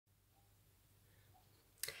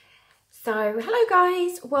So hello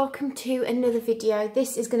guys, welcome to another video.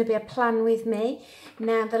 This is going to be a plan with me.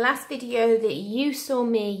 Now the last video that you saw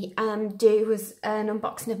me do was an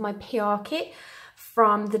unboxing of my PR kit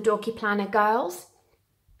from the Dorky Planner Girls,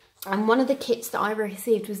 and one of the kits that I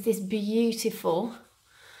received was this beautiful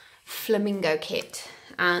flamingo kit,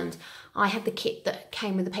 and I had the kit that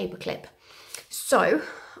came with a paperclip. So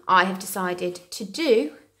I have decided to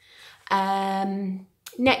do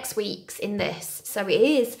next week's in this. So it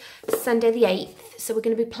is Sunday the 8th, so we're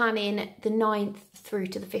going to be planning the 9th through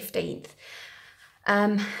to the 15th.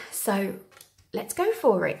 So let's go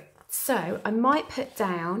for it. So I might put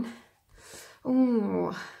down, I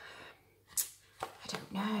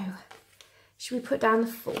don't know, should we put down the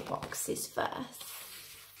full boxes first?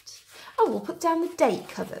 Oh, we'll put down the date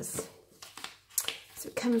covers. So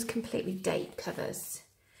it comes complete with date covers.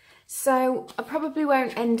 So I probably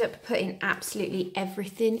won't end up putting absolutely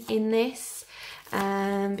everything in this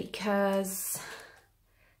because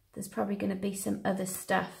there's probably going to be some other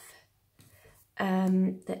stuff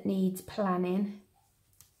that needs planning.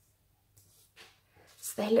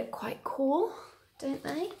 So they look quite cool, don't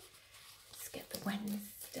they? Let's get the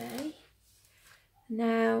Wednesday.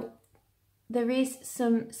 Now there is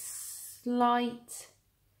some slight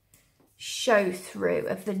show through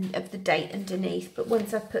of the date underneath, but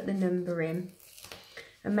once I've put the number in,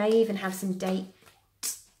 I may even have some date,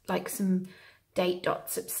 like some date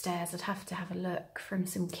dots upstairs. I'd have to have a look from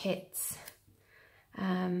some kits.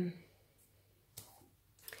 So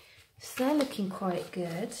they're looking quite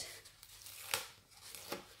good.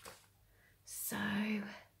 So there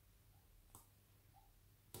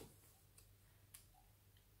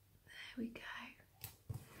we go.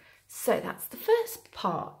 So that's the first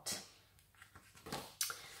part.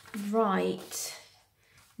 Right,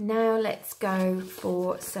 now let's go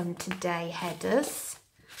for some today headers,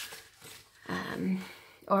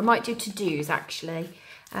 or I might do to-dos actually,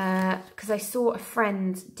 because I saw a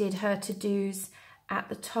friend did her to-dos at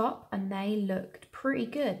the top and they looked pretty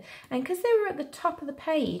good, and because they were at the top of the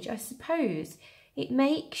page, I suppose it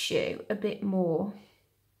makes you a bit more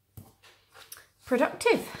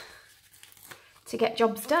productive to get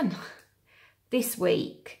jobs done. This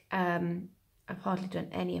week I've hardly done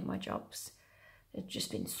any of my jobs. I've just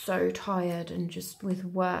been so tired, and just with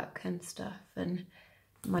work and stuff and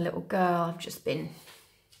my little girl, I've just been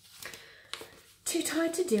too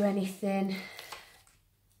tired to do anything.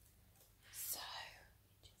 So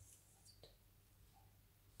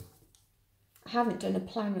I haven't done a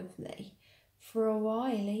plan with me for a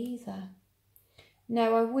while either.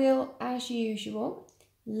 Now I will, as usual,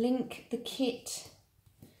 link the kit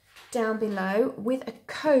down below with a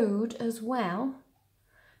code as well,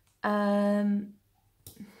 for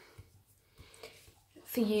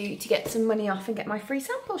you to get some money off and get my free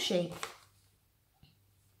sample sheet.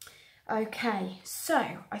 Okay, so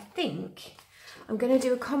I think I'm going to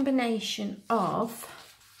do a combination of,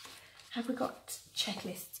 have we got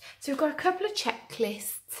checklists? So we've got a couple of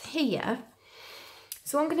checklists here.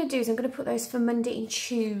 So what I'm going to do is I'm going to put those for Monday and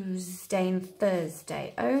Tuesday and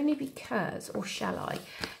Thursday, only because, or shall I?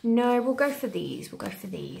 No, we'll go for these. We'll go for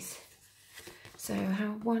these. So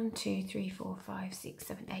how, 1, 2, 3, 4, 5, 6,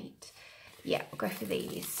 7, 8. Yeah, we'll go for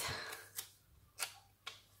these.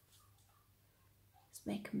 Let's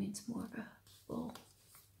make them into more of a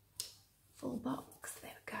full box.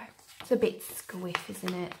 There we go. It's a bit squiff,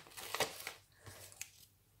 isn't it?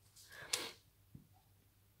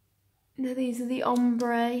 Now these are the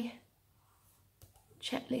ombre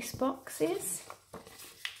checklist boxes.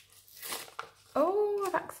 Oh,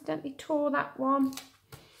 I've accidentally tore that one.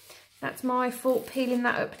 That's my fault, peeling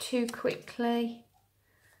that up too quickly.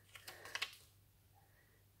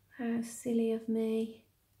 How silly of me.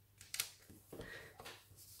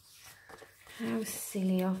 How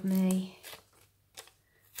silly of me.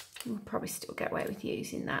 We'll probably still get away with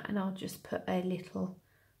using that, and I'll just put a little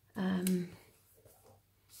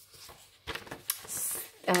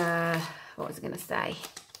what was I going to say?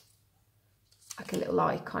 Like a little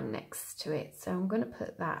icon next to it. So I'm going to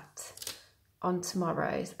put that on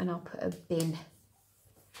tomorrow's, and I'll put a bin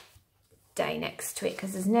day next to it,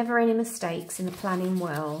 because there's never any mistakes in the planning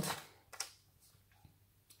world.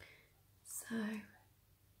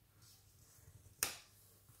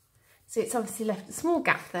 So it's obviously left a small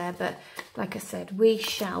gap there, but like I said, we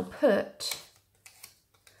shall put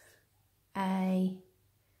a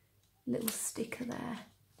little sticker there.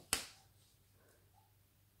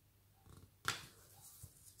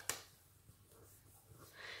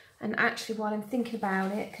 And actually, while I'm thinking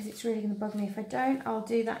about it, because it's really going to bug me if I don't, I'll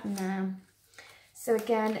do that now. So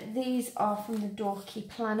again, these are from the Dorky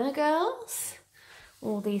Planner Girls,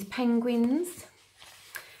 all these penguins.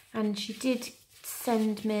 And she did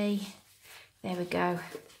send me, there we go,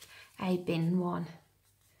 a bin one.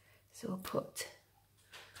 So I'll put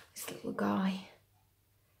this little guy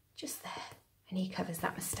just there, and he covers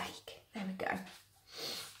that mistake. There we go.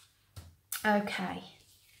 Okay.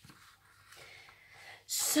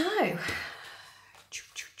 So,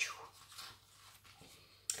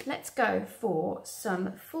 let's go for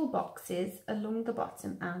some full boxes along the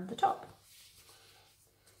bottom and the top.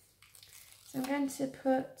 So I'm going to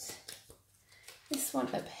put this one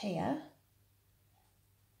up here.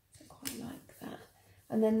 I quite like that.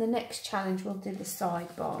 And then the next challenge we'll do the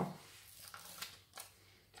sidebar.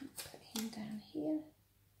 Let's put him down here.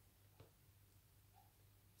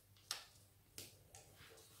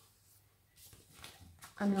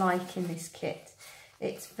 I'm liking this kit.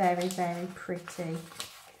 It's very, very pretty.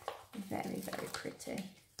 Very, very pretty.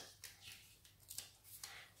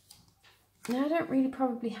 Now I don't really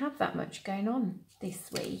probably have that much going on this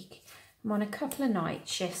week. I'm on a couple of night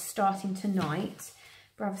shifts starting tonight,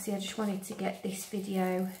 but obviously I just wanted to get this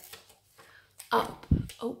video up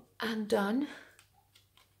and done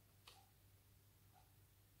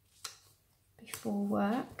before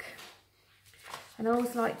work. And I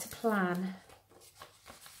always like to plan,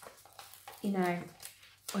 you know,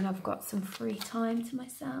 when I've got some free time to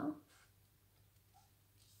myself.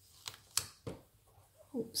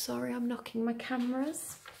 Oh, sorry, I'm knocking my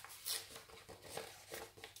cameras.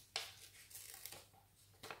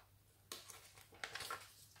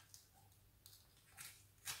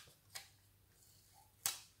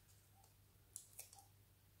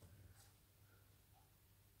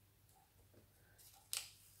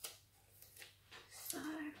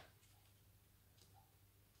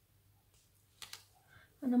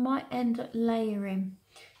 And I might end up layering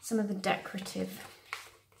some of the decorative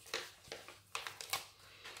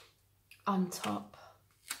on top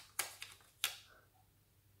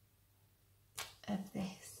of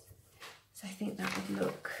this. So I think that would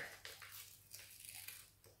look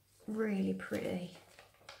really pretty.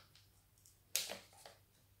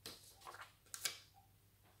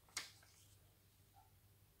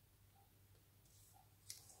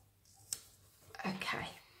 Okay.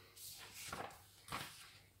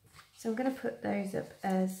 So I'm going to put those up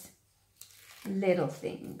as little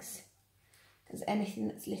things, because anything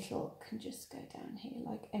that's little can just go down here,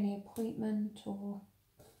 like any appointment or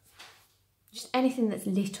just anything that's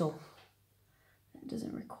little that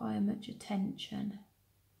doesn't require much attention.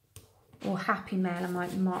 Or happy mail, I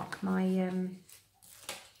might mark my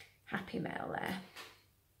happy mail there.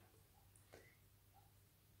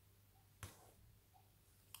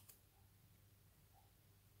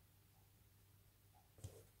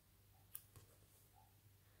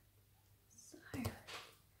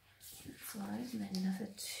 And then another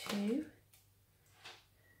two.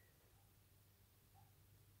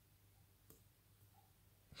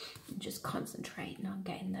 I'm just concentrating on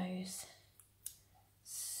getting those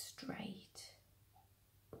straight.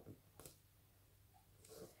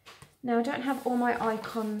 Now I don't have all my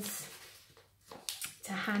icons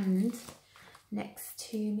to hand next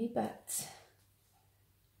to me, but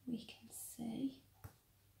we can see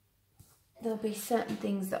there'll be certain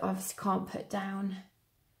things that I obviously can't put down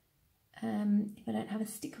if I don't have a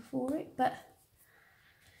sticker for it, but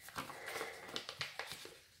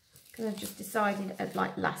because I've just decided at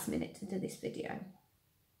like last minute to do this video.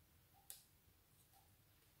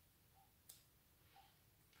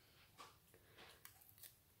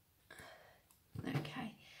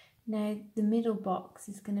 Okay, now the middle box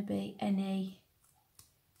is going to be any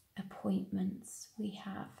appointments we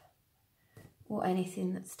have or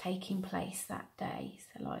anything that's taking place that day,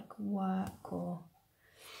 so like work or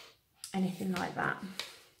anything like that.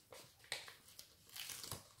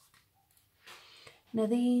 Now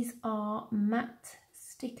these are matte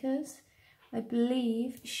stickers. I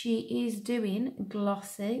believe she is doing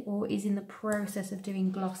glossy, or is in the process of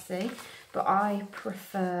doing glossy, but I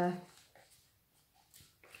prefer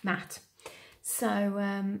matte. So,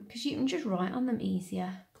 because you can just write on them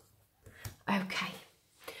easier. Okay,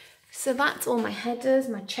 so that's all my headers,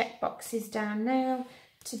 my check boxes down now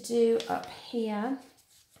to do up here.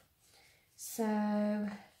 So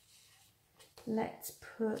let's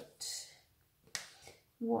put,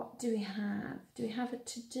 what do we have? Do we have a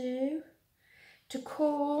to-do? To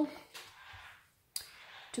call,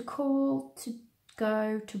 to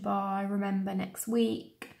go, to buy, remember next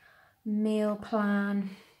week, meal plan,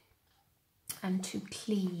 and to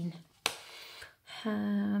clean.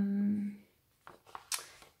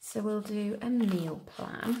 So we'll do a meal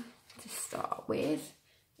plan to start with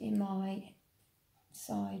in my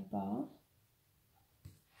sidebar.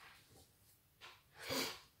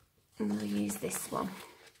 And we'll use this one.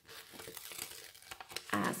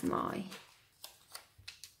 as my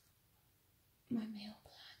meal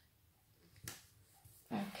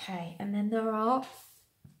plan. Okay, and then there are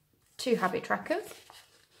 2 habit trackers.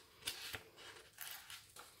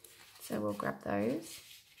 So we'll grab those.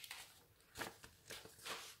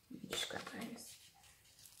 Just grab those.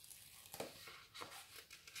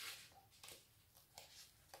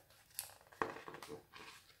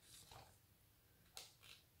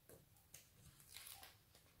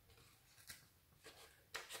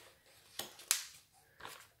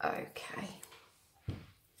 Okay.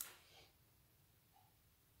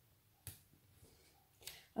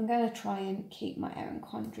 I'm going to try and keep my Erin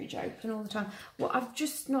Condridge open all the time. Well, I've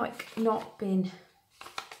just not been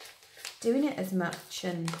doing it as much,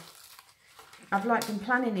 and I've been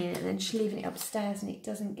planning it and then just leaving it upstairs and it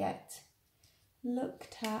doesn't get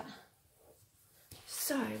looked at.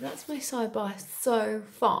 So that's my sidebar so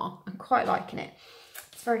far. I'm quite liking it.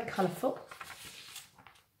 It's very colourful.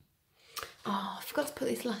 Oh, I forgot to put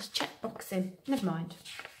this last checkbox in. Never mind.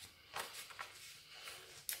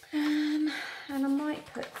 And I might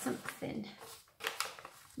put something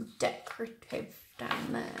decorative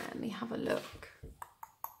down there. Let me have a look.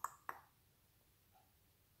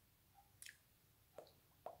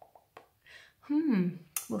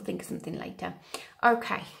 We'll think of something later.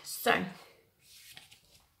 Okay, so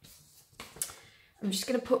I'm just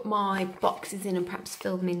going to put my boxes in and perhaps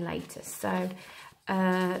fill them in later. So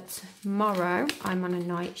tomorrow I'm on a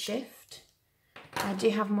night shift. I do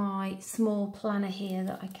have my small planner here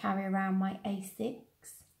that I carry around, my A6.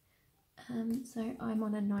 So I'm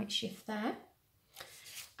on a night shift there.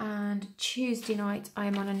 And Tuesday night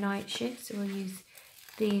I'm on a night shift, so we'll use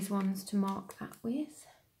these ones to mark that with.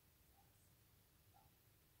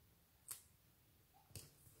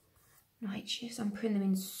 Night shifts, I'm putting them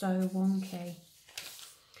in so wonky.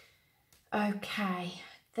 Okay,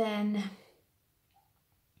 then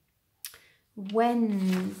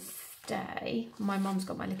Wednesday, my mum's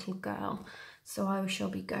got my little girl, so I shall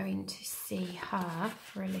be going to see her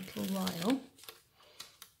for a little while.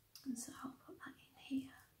 And so I'll put that in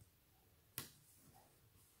here.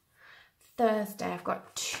 Thursday, I've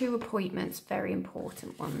got 2 appointments, very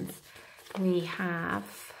important ones. We have,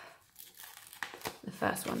 the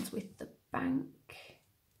first one's with the bank.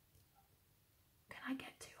 Can I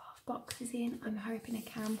get 2 half boxes in? I'm hoping I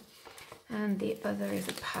can. And the other is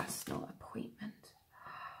a personal appointment.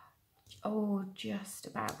 Oh, just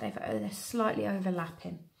about. They're slightly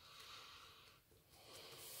overlapping.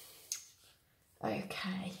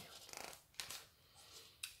 Okay.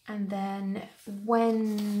 And then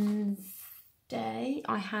Wednesday,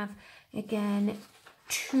 I have, again,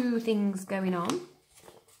 2 things going on.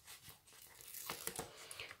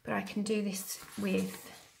 But I can do this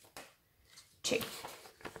with 2.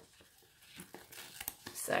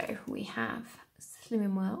 So we have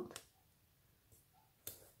Slimming World.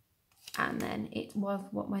 And then it was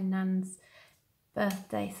what my nan's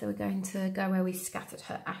birthday, so we're going to go where we scattered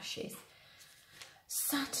her ashes.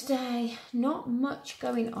 Saturday, not much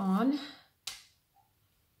going on.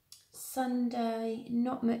 Sunday,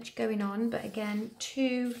 not much going on, but again,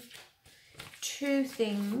 two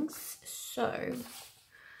things. So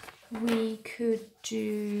we could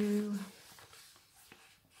do,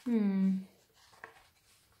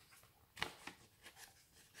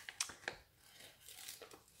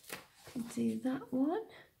 do that one,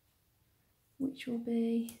 which will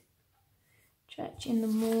be church in the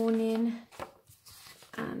morning,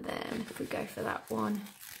 and then if we go for that one,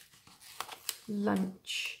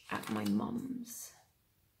 lunch at my mum's.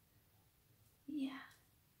 Yeah.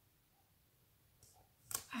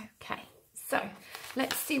 Okay, so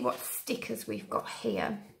let's see what stickers we've got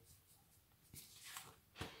here.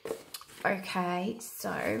 Okay,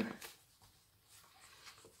 so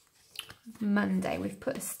Monday we've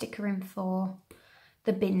put a sticker in for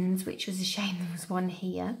the bins, which was a shame there was one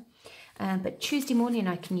here, but Tuesday morning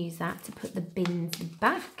I can use that to put the bins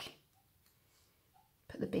back.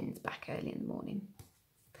 Put the bins back early in the morning.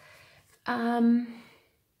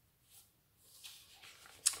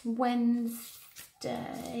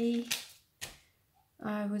 Wednesday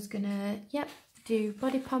I was gonna do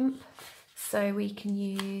body pump, so we can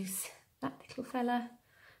use that little fella.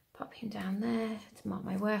 Pop him down there to mark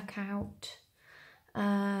my workout.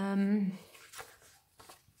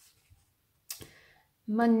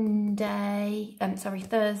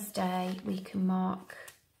 Thursday, we can mark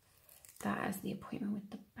that as the appointment with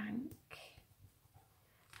the bank.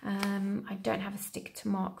 I don't have a sticker to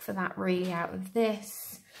mark for that really out of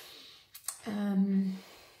this.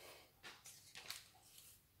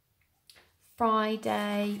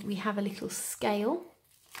 Friday, we have a little scale.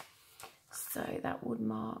 So that would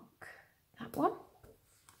mark that one.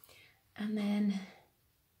 And then,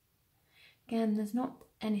 again, there's not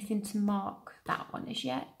anything to mark that one as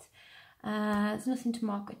yet. There's nothing to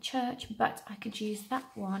mark a church, but I could use that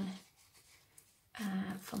one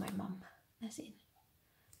for my mum, as in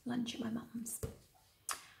lunch at my mum's.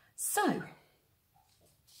 So,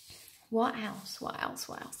 what else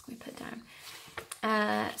can we put down?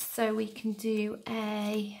 So we can do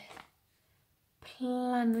a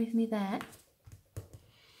plan with me there.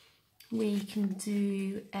 We can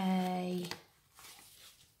do a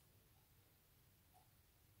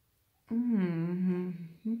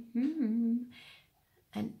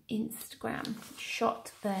an Instagram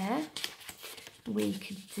shot there. We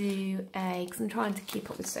could do a, because I'm trying to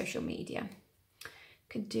keep up with social media,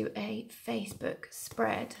 could do a Facebook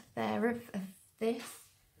spread there of this.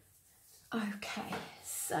 Okay,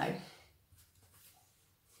 so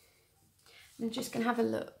I'm just going to have a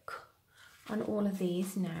look on all of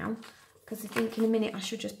these now, because I think in a minute I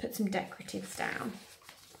should just put some decoratives down.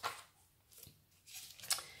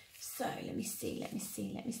 So let me see.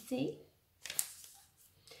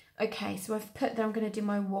 Okay, so I've put that I'm going to do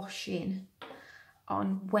my washing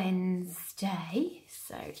on Wednesday.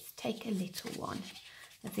 So just take a little one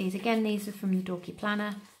of these. Again, these are from the Dorky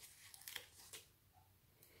Planner.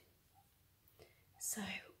 So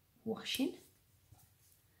washing.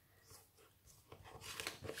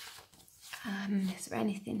 Is there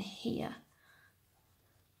anything here?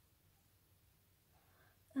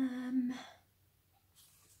 Let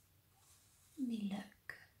me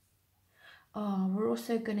look. Oh, we're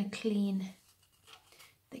also going to clean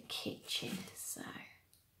the kitchen, so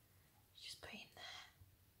just put in there.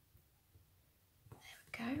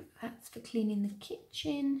 There we go. That's for cleaning the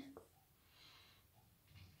kitchen.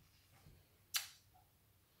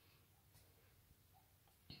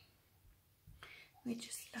 We're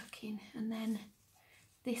just looking, and then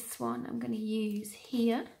this one I'm going to use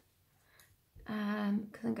here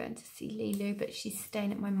because I'm going to see Lilu, but she's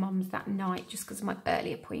staying at my mum's that night just because of my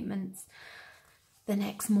early appointments the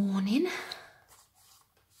next morning.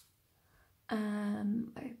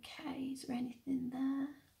 Okay, is there anything there?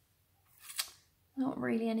 Not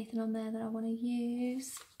really anything on there that I want to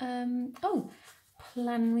use. Oh,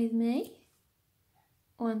 plan with me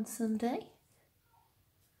on Sunday.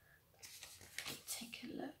 Take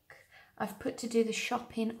a look. I've put to do the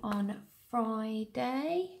shopping on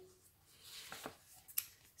Friday.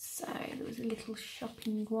 So there was a little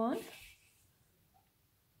shopping one.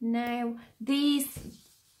 Now these,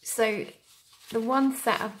 so the one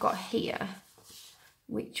set I've got here,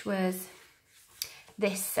 which was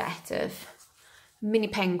this set of mini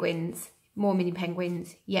penguins, more mini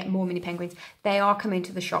penguins, yet more mini penguins. They are coming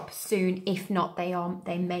to the shop soon. If not, they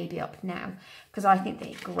may be up now, because I think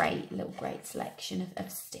they're great selection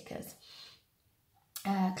of stickers.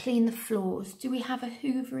 Clean the floors. Do we have a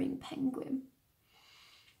hoovering penguin?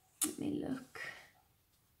 Let me look.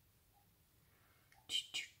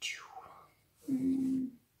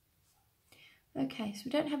 Okay, so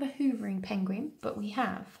we don't have a hoovering penguin, but we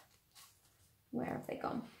have, where have they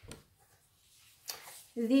gone?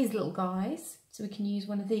 These little guys, so we can use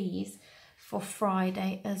one of these for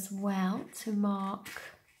Friday as well to mark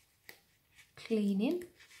cleaning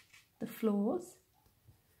the floors.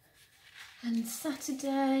 And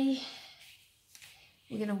Saturday,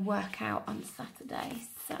 we're going to work out on Saturday,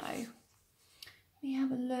 so we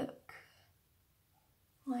have a look.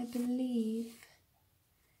 I believe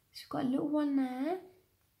so we've got a little one there.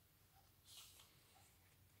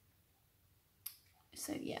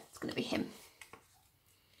 So yeah, it's going to be him.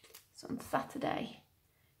 So on Saturday,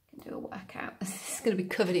 I can do a workout. This is going to be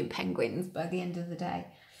covered in penguins by the end of the day.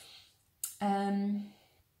 For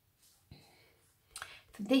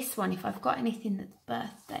this one, if I've got anything that's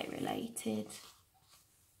birthday related,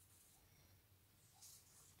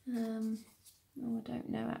 oh, I don't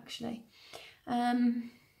know actually.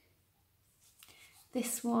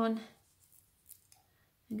 This one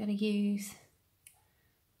I'm going to use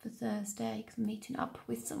for Thursday because I'm meeting up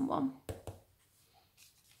with someone.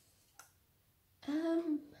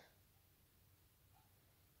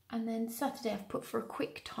 And then Saturday I've put for a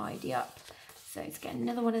quick tidy up. So it's getting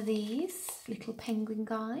another one of these little penguin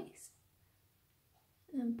guys.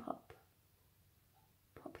 And pop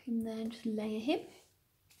him there and just layer him.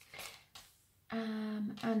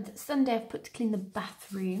 And Sunday I've put to clean the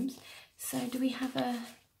bathrooms. So do we have a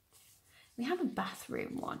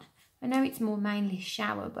bathroom one? I know it's more mainly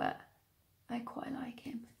shower, but I quite like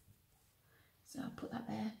him. So I'll put that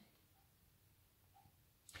there.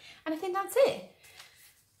 And I think that's it.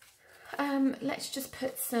 Let's just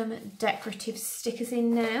put some decorative stickers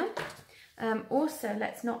in now. Also,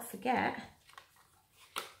 let's not forget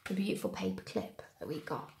the beautiful paper clip that we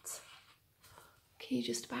got. Can you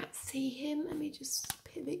just about see him? Let me just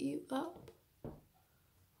pivot you up.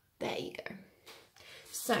 There you go.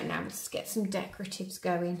 So now let's get some decoratives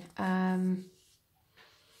going.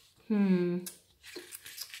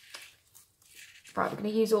 Right, we're going to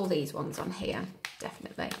use all these ones on here,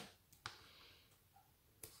 definitely.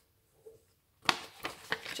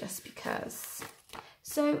 Just because.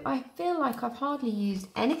 So I feel like I've hardly used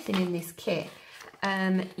anything in this kit,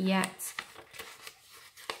 yet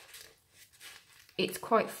it's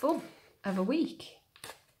quite full of a week.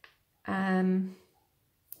 Let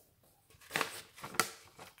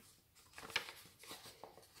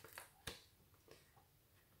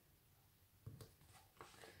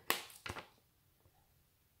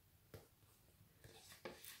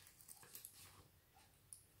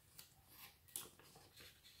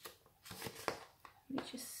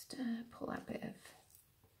me just pull that bit of...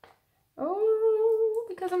 Oh,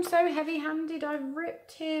 because I'm so heavy-handed, I've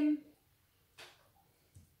ripped him.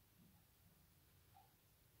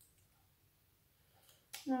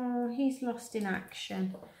 Oh, he's lost in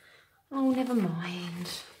action. Oh, never mind.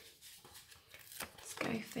 Let's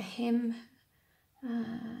go for him.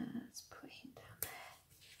 Let's put him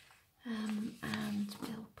down there. And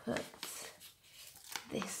we'll put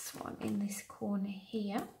this one in this corner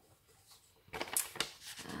here.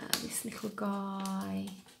 This little guy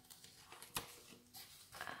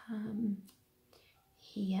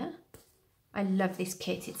here. I love this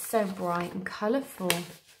kit. It's so bright and colourful.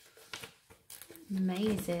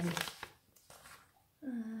 Amazing.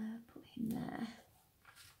 Put him there.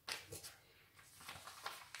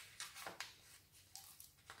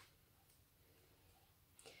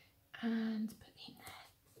 And put him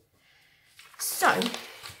there. So,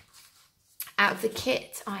 out of the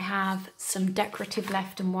kit, I have some decorative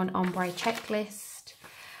left and one ombre checklist.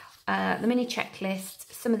 The mini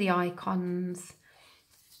checklist, some of the icons,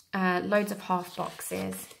 loads of half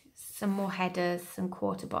boxes, some more headers, some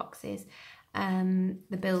quarter boxes,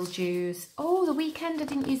 the bill dues. Oh, the weekend, I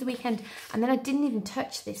didn't use the weekend. And then I didn't even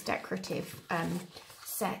touch this decorative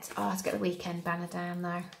set. Oh, let's get the weekend banner down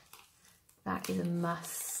though. That is a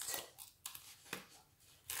must.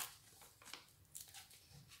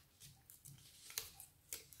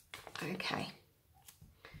 Okay,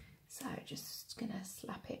 so just gonna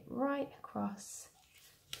slap it right across.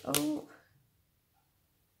 Oh,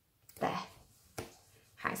 there.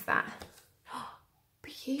 How's that? Oh,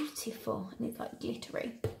 beautiful, and it's like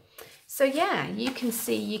glittery. So yeah, you can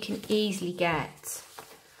see you can easily get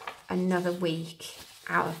another week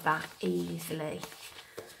out of that easily.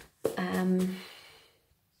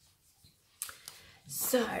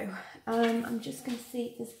 I'm just gonna see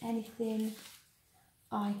if there's anything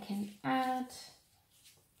I can add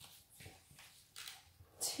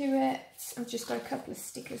to it. I've just got a couple of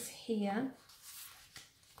stickers here.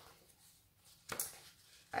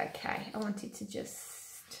 Okay, I wanted to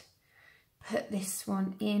just put this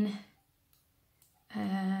one in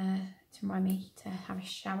to remind me to have a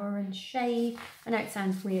shower and shave. I know it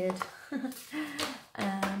sounds weird.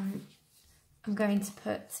 I'm going to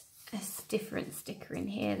put a different sticker in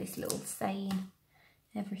here, this little saying,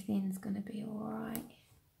 everything's going to be all right.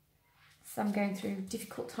 So I'm going through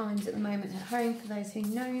difficult times at the moment at home, for those who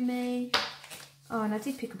know me. Oh, and I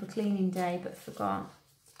did pick up a cleaning day, but forgot.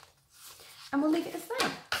 And we'll leave it as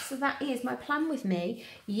that. So that is my plan with me,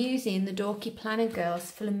 using the Dorky Planner Girls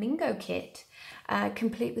flamingo kit,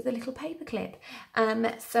 complete with a little paper clip.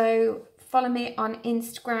 So follow me on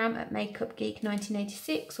Instagram at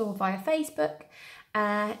makeupgeek1986 or via Facebook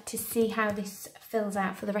to see how this fills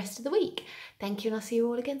out for the rest of the week. Thank you, and I'll see you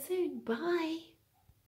all again soon. Bye.